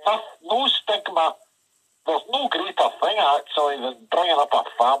 There's no stigma. There's no greater thing, actually, than bringing up a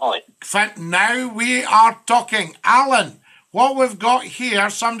family. In fact, now we are talking. Alan, what we've got here,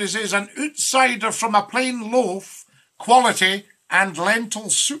 somebody says, an outsider from a plain loaf, quality, and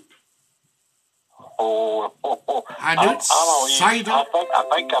lentil soup. Oh. An outsider? I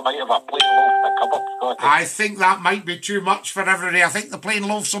think I might have a plain loaf in the cupboard, Scotty. I think that might be too much for everybody. I think the plain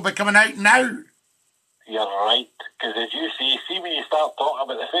loaves will be coming out now. You're right, because as you see when you start talking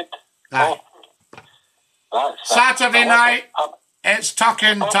about the food, Aye. that's Saturday night, it's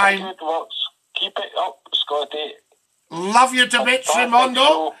tuck-in time. Good works. Keep it up, Scotty. Love you to bits, Fantastic Raimondo.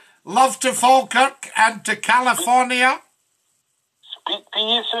 show. Love to Falkirk and to California. Speak to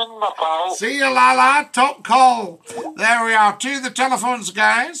you soon, my pal. See you, Lala. Top call. There we are. To the telephones,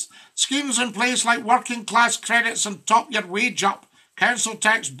 guys. Schemes in place like working class credits and top your wage up Council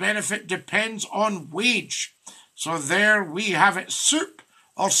tax benefit depends on wage. So there we have it. Soup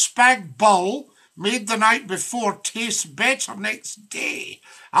or spag bol made the night before tastes better next day.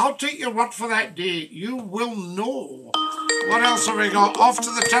 I'll take your word for that day. You will know. What else have we got? Off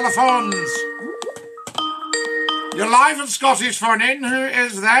to the telephones. You're live in Scottish Phone In. Who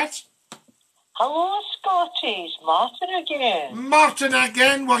is that? Hello, Scotties. Martin again. Martin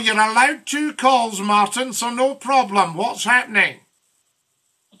again. Well, you're allowed 2 calls, Martin, so no problem. What's happening?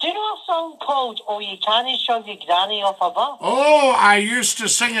 Do you know a song called "Oh You Can't Shove Your Granny Off a Bus"? Oh, I used to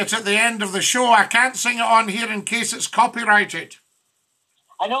sing it at the end of the show. I can't sing it on here in case it's copyrighted.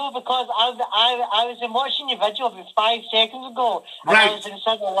 I know, because I was watching your video about 5 seconds ago, and Right. I was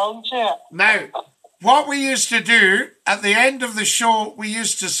singing along to it. Now, what we used to do at the end of the show, we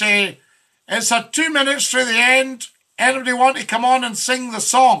used to say, it's a 2 minutes to the end. Anybody want to come on and sing the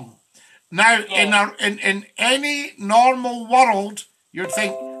song? Now, in any normal world, you'd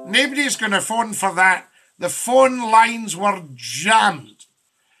think nobody's going to phone for that. The phone lines were jammed.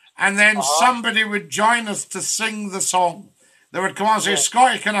 And then somebody would join us to sing the song. They would come on and say,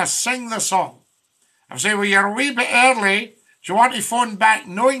 Scotty, can I sing the song? I'd say, well, you're a wee bit early. Do you want to phone back?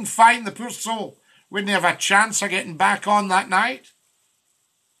 Knowing fine the poor soul wouldn't have a chance of getting back on that night.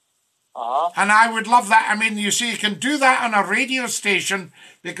 And I would love that. I mean, you see, you can do that on a radio station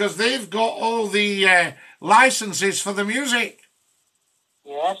because they've got all the licenses for the music.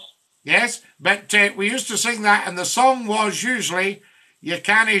 Yes. Yes, but we used to sing that, and the song was usually "You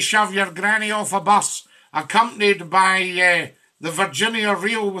Can't Shove Your Granny Off a Bus," accompanied by the Virginia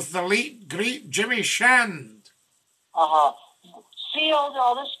Reel with the late, great Jimmy Shand. See all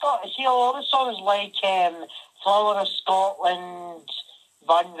the songs like "Flower of Scotland,"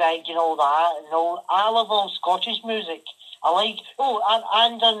 Van Reg and all that, and all. I love all Scottish music. I like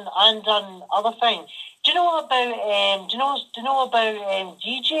and other thing. Do you know about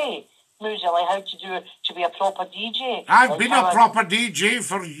DJ music, like how to be a proper DJ? I've been a proper DJ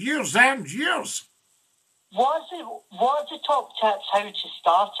for years and years. What's the top tips how to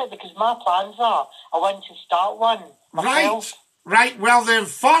start it? Because my plans are I want to start one myself. Right. Well, the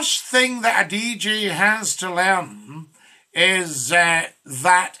first thing that a DJ has to learn is that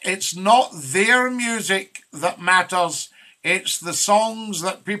it's not their music that matters. It's the songs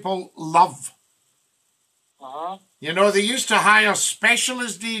that people love. You know, they used to hire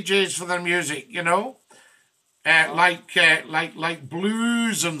specialist DJs for their music, you know, like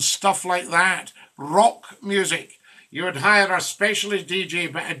blues and stuff like that, rock music. You would hire a specialist DJ,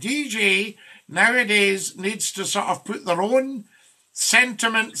 but a DJ nowadays needs to sort of put their own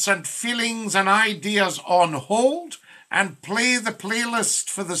sentiments and feelings and ideas on hold and play the playlist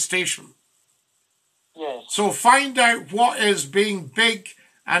for the station. Yes. So find out what is being big,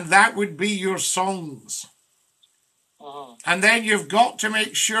 and that would be your songs. And then you've got to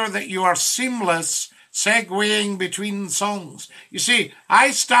make sure that you are seamless, segueing between songs. You see,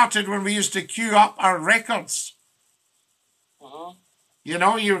 I started when we used to queue up our records. You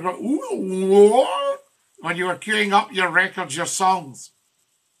know, you would go, ooh, when you were queuing up your records, your songs.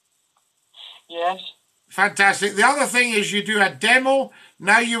 Yes. Fantastic. The other thing is you do a demo.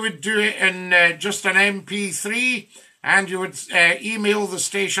 Now you would do it in just an MP3, and you would email the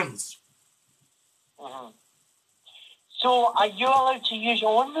stations. So are you allowed to use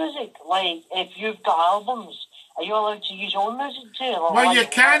your own music? Like, if you've got albums, are you allowed to use your own music too? Well, you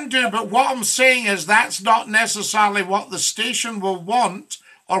can do, but what I'm saying is that's not necessarily what the station will want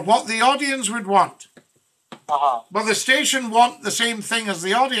or what the audience would want. But the station want the same thing as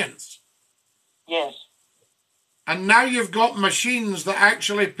the audience. Yes. And now you've got machines that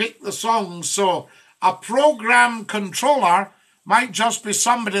actually pick the songs, so a program controller might just be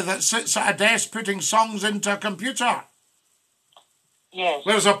somebody that sits at a desk putting songs into a computer. Yes.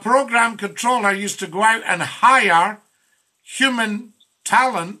 Whereas a program controller used to go out and hire human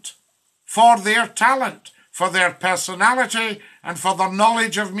talent, for their personality, and for their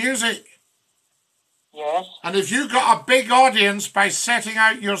knowledge of music. Yes. And if you got a big audience by setting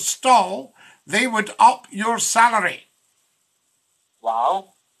out your stall, they would up your salary.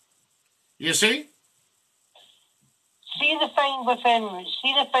 Wow. You see? See the thing with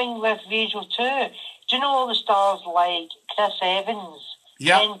Radio 2. Do you know all the stars like Chris Evans,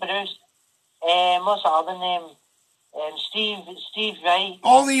 Ken Bruce, what's the other name? Steve Wright.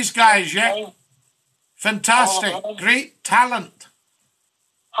 All these guys, yeah. Fantastic. Great talent.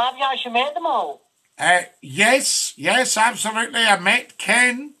 Have you actually met them all? Yes, absolutely. I met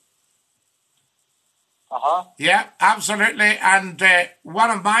Ken. Yeah, absolutely. And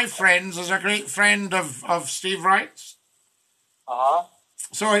one of my friends is a great friend of Steve Wright's.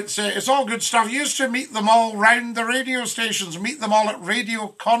 So it's all good stuff. You used to meet them all round the radio stations, meet them all at radio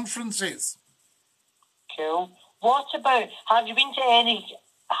conferences. Cool. What about, have you been to any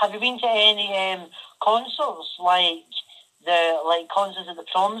concerts, like concerts at the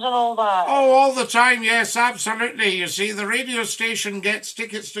proms and all that? Oh, all the time, yes, absolutely. You see, the radio station gets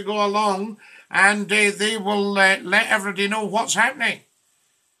tickets to go along, and they will let everybody know what's happening.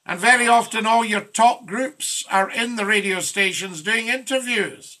 And very often all your top groups are in the radio stations doing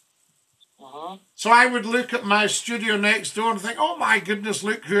interviews. Mm-hmm. So I would look at my studio next door and think, oh my goodness,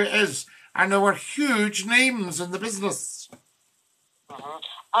 look who it is. And there were huge names in the business. Mm-hmm.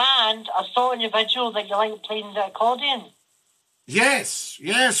 And I saw in your video that you like playing the accordion. Yes,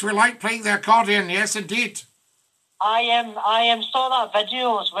 we like playing the accordion, yes indeed. I saw that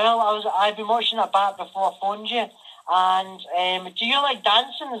video as well. I've been watching it back before I phoned you. And do you like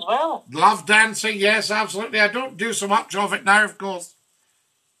dancing as well? Love dancing, yes, absolutely. I don't do so much of it now, of course.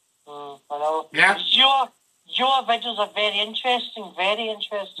 I know. Yeah. Your videos are very interesting, very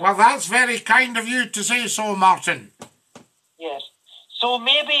interesting. Well, that's very kind of you to say so, Martin. Yes. So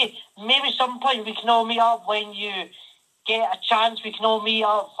maybe some point we can all meet up when you get a chance. We can all meet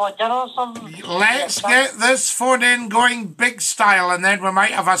up for dinner or something. Let's get this phone in going big style, and then we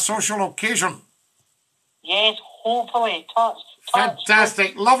might have a social occasion. Yes, hopefully.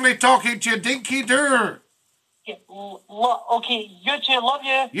 Fantastic. Lovely talking to you, Dinky Doo. Okay, you too. Love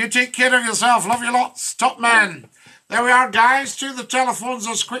you. You take care of yourself. Love you lots. Top man. There we are, guys. To the telephones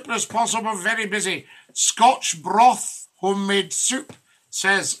as quickly as possible. Very busy. Scotch broth, homemade soup,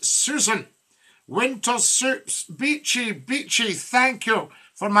 says Susan. Winter soups. Beachy. Thank you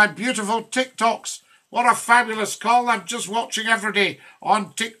for my beautiful TikToks. What a fabulous call. I'm just watching every day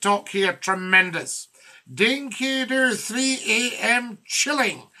on TikTok here. Tremendous. Dinky Doo, 3 a.m.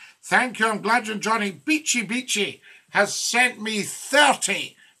 chilling. Thank you. I'm glad you're joining. Beachy has sent me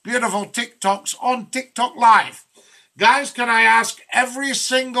 30 beautiful TikToks on TikTok Live. Guys, can I ask every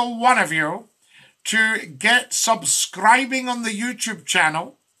single one of you to get subscribing on the YouTube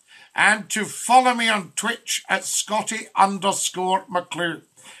channel and to follow me on Twitch at Scotty_McClue.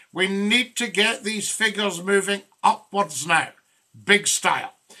 We need to get these figures moving upwards now. Big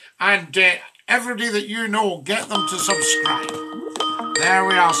style. And everybody that you know, get them to subscribe. There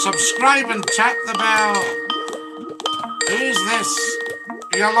we are. Subscribe and tap the bell. Who's this?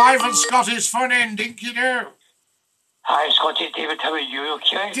 You're live on Scotty's phone in. Dinky Doo. Hi, Scotty. David, how are you?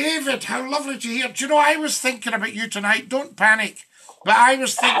 Okay? David, how lovely to hear. Do you know, I was thinking about you tonight. Don't panic. But I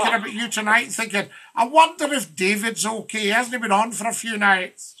was thinking about you tonight, thinking, I wonder if David's okay. Hasn't he been on for a few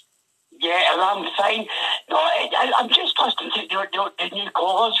nights? Yeah, I'm fine. No, I'm just listening to the new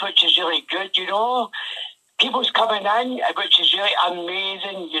callers, which is really good, you know. People's coming in, which is really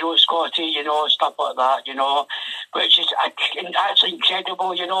amazing, you know, Scotty, you know, stuff like that, you know, which is actually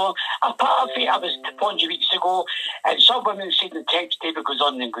incredible, you know. A part of it, I was 400 weeks ago, and some women said the text, David goes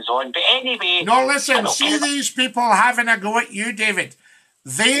on and goes on. But anyway... No, listen, see these people having a go at you, David.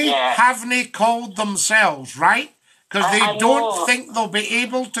 They haven't called themselves, right? Because they don't think they'll be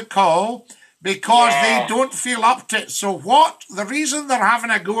able to call because they don't feel up to it. So the reason they're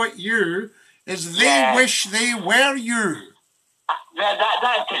having a go at you is they wish they were you.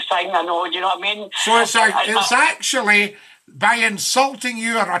 That's the thing, I know, you know what I mean? So it's actually, by insulting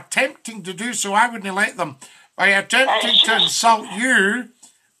you or attempting to do so, I wouldn't let them. By attempting to insult you,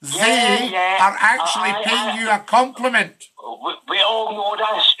 they are actually paying you a compliment. We all know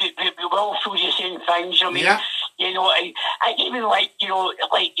this. We all feel the same things, you know what I mean? You know, I even like, you know,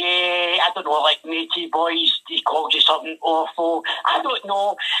 like, I don't know, like Matey Boys, he called you something awful. I don't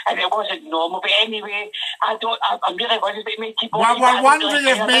know, and it wasn't normal. But anyway, I'm really worried about Matey Boy. Well, we're wondering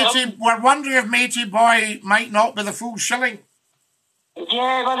if Matey Boy might not be the full shilling.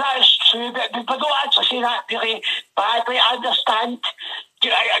 Yeah, well, that's true, but don't actually say that really badly. I understand. Do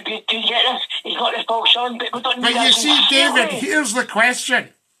you get this? He's got the full shilling, but we don't need. But you see, David, here's the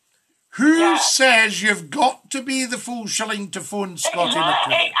question. Who says you've got to be the full shilling to phone Scotty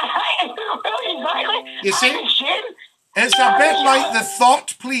McClue? Exactly. You see, it's a bit like the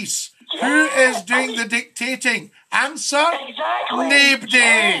thought police. Yeah. Who is doing the dictating? Answer? Exactly.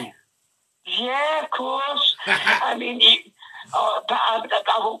 Nobody. Yeah, of course. I mean, but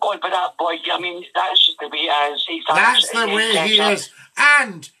I won't go on with that boy. I mean, that's just the way it is. That's the way he is.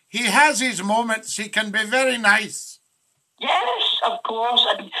 And he has his moments. He can be very nice. Yes, of course.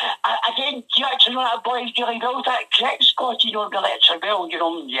 And again, do you actually know that boy really well? That correct, Scotty? You know the lecture well, you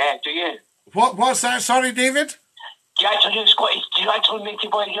know? Yeah, do you? What's that? Sorry, David? Do you actually know Scotty? Do you actually Matey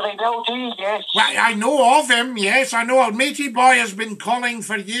Boy really well? Do you? Yes. Well, I know of him. Yes, I know. Matey Boy has been calling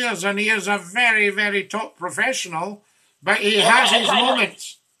for years, and he is a very, very top professional. But he has his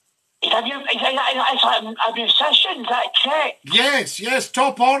moments. He's a musician, is that correct? Yes,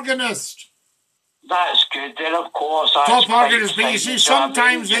 top organist. That's good then, of course. Top organist, but you see,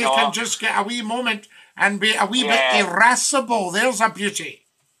 sometimes they can just get a wee moment and be a wee bit irascible. There's a beauty.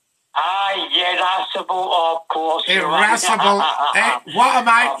 Aye, irascible, of course. Irascible.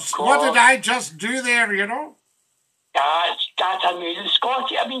 What did I just do there, you know? That's amazing,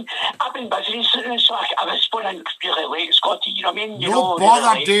 Scotty. I mean, I've been busy recently, so I was phoning really late, Scotty, you know what I mean? No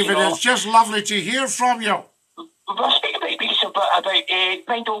bother, David. It's just lovely to hear from you. We're speaking about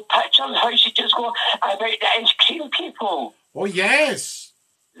mind old pictures, how she just go, about the ice cream people. Oh, yes.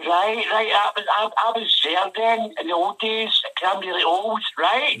 Right. I was there then in the old days, because I'm really old,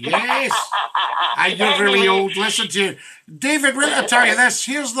 right? Yes. You're really old. Listen to you. David, will I tell you this?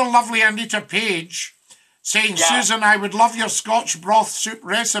 Here's the lovely Anita Page saying, Susan, I would love your Scotch broth soup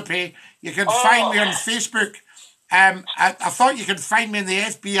recipe. You can find me on Facebook. I thought you could find me in the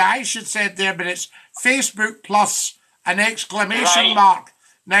FBI, she said there, but it's Facebook plus an exclamation mark.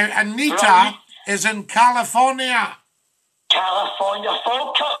 Now, Anita is in California. California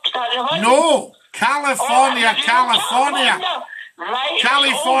Falkirk, is that the one? No, California. Right.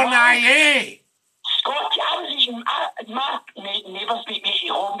 California. Scotty, my neighbours make me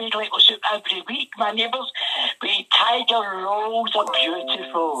homemade little soup every week. My neighbours, the tiger rolls are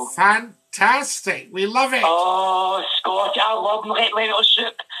beautiful. Fantastic. We love it. Oh, Scotty, I love my little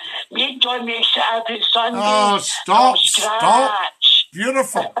soup. Me and John makes it every Sunday. Oh, stop.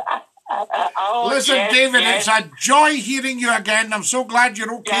 Beautiful. Listen, David, it's a joy hearing you again. I'm so glad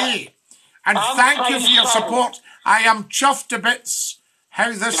you're okay. And thank you for your support. I am chuffed to bits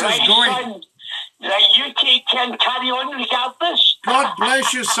how this is going. Son. Right, you take care and carry on regardless. God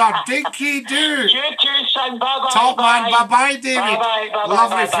bless you, sir. Dinky do. You too, son. Bye-bye. Top man. Bye-bye, David. Bye-bye.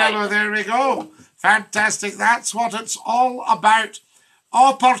 Lovely fellow. There we go. Fantastic. That's what it's all about.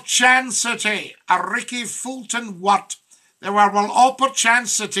 Opportuncity. A Ricky Fulton word. There were,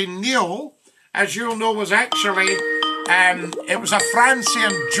 opportuncity. Neil, as you'll know, was actually, it was a Francie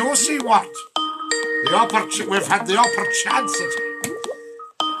and Josie word. We've had the opportuncity.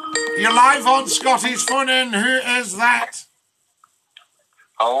 You're live on Scotty's phone in. Who is that?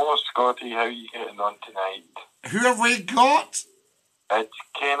 Hello, Scotty. How are you getting on tonight? Who have we got? It's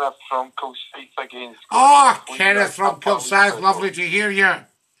Kenneth from Kilsyth again, Scotty. Oh, Kenneth from Kilsyth. Lovely to hear you.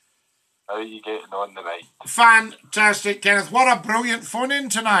 How are you getting on tonight? Fantastic, Kenneth. What a brilliant phone in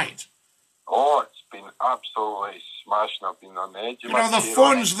tonight. Oh, it's been absolutely smashing. I've been on the edge of my seat.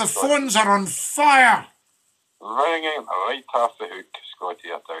 The phones are on fire. Ringing right off the hook,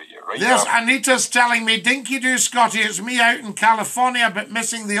 Scotty, I tell you. There's Anita's telling me, Dinky do, Scotty, it's me out in California, but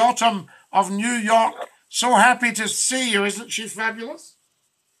missing the autumn of New York. Yeah. So happy to see you. Isn't she fabulous?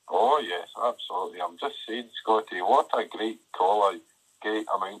 Oh, yes, absolutely. I'm just saying, Scotty, what a great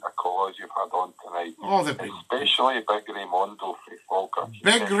amount of callers you've had on tonight. Oh, especially Big Raimondo from Falkirk.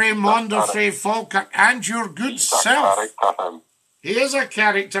 Big Raimondo from Falkirk, and your good self. He's a character, him. He is a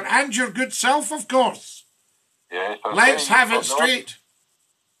character, and your good self, of course. Yes, let's have it straight.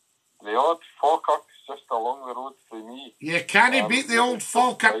 The old Falkirk's just along the road from me. You can't beat the old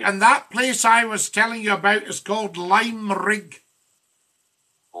Falkirk, and that place I was telling you about is called Limerick.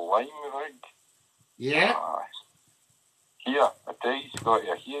 Limerick? Yeah. Here, I tell you,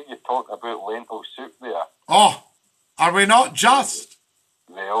 Scotty, I hear you talk about lentil soup there. Oh, are we not just?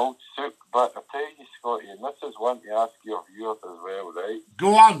 The old soup, but I tell you, Scotty, and this is one to ask your viewers as well, right?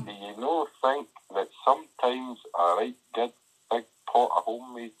 Go on. Do you know, think that sometimes a right good big pot of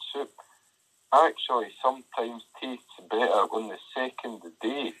homemade soup actually sometimes tastes better on the second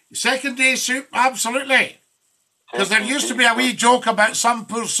day? Second day soup, absolutely. Because there used to be a wee joke about some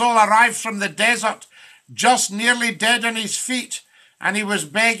poor soul arrived from the desert just nearly dead on his feet, and he was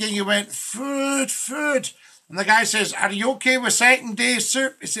begging, he went, food. And the guy says, are you okay with second day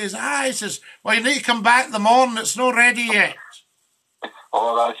soup? He says, aye. He says, well, you need to come back in the morning, it's not ready yet.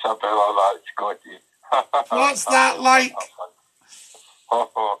 Oh, that's a bit of that, Scotty. What's that like?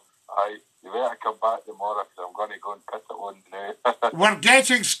 Aye, you better come back tomorrow because I'm going to go and put it on now. We're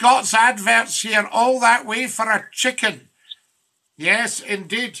getting Scott's adverts here all that way for a chicken. Yes,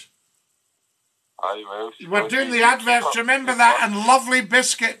 indeed. Aye, well, Scotty, we're doing the adverts, remember that? And Lovely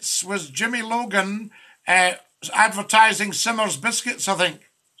Biscuits was Jimmy Logan advertising Simmer's Biscuits, I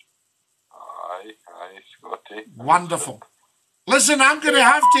think. Aye, Scotty. Wonderful. Listen, I'm going to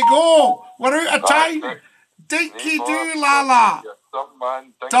have to go. We're out of time. Dinky do, Lala.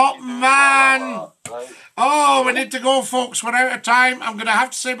 Top man. Right. Oh, we need to go, folks. We're out of time. I'm going to have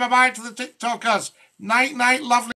to say bye-bye to the TikTokers. Night, lovely.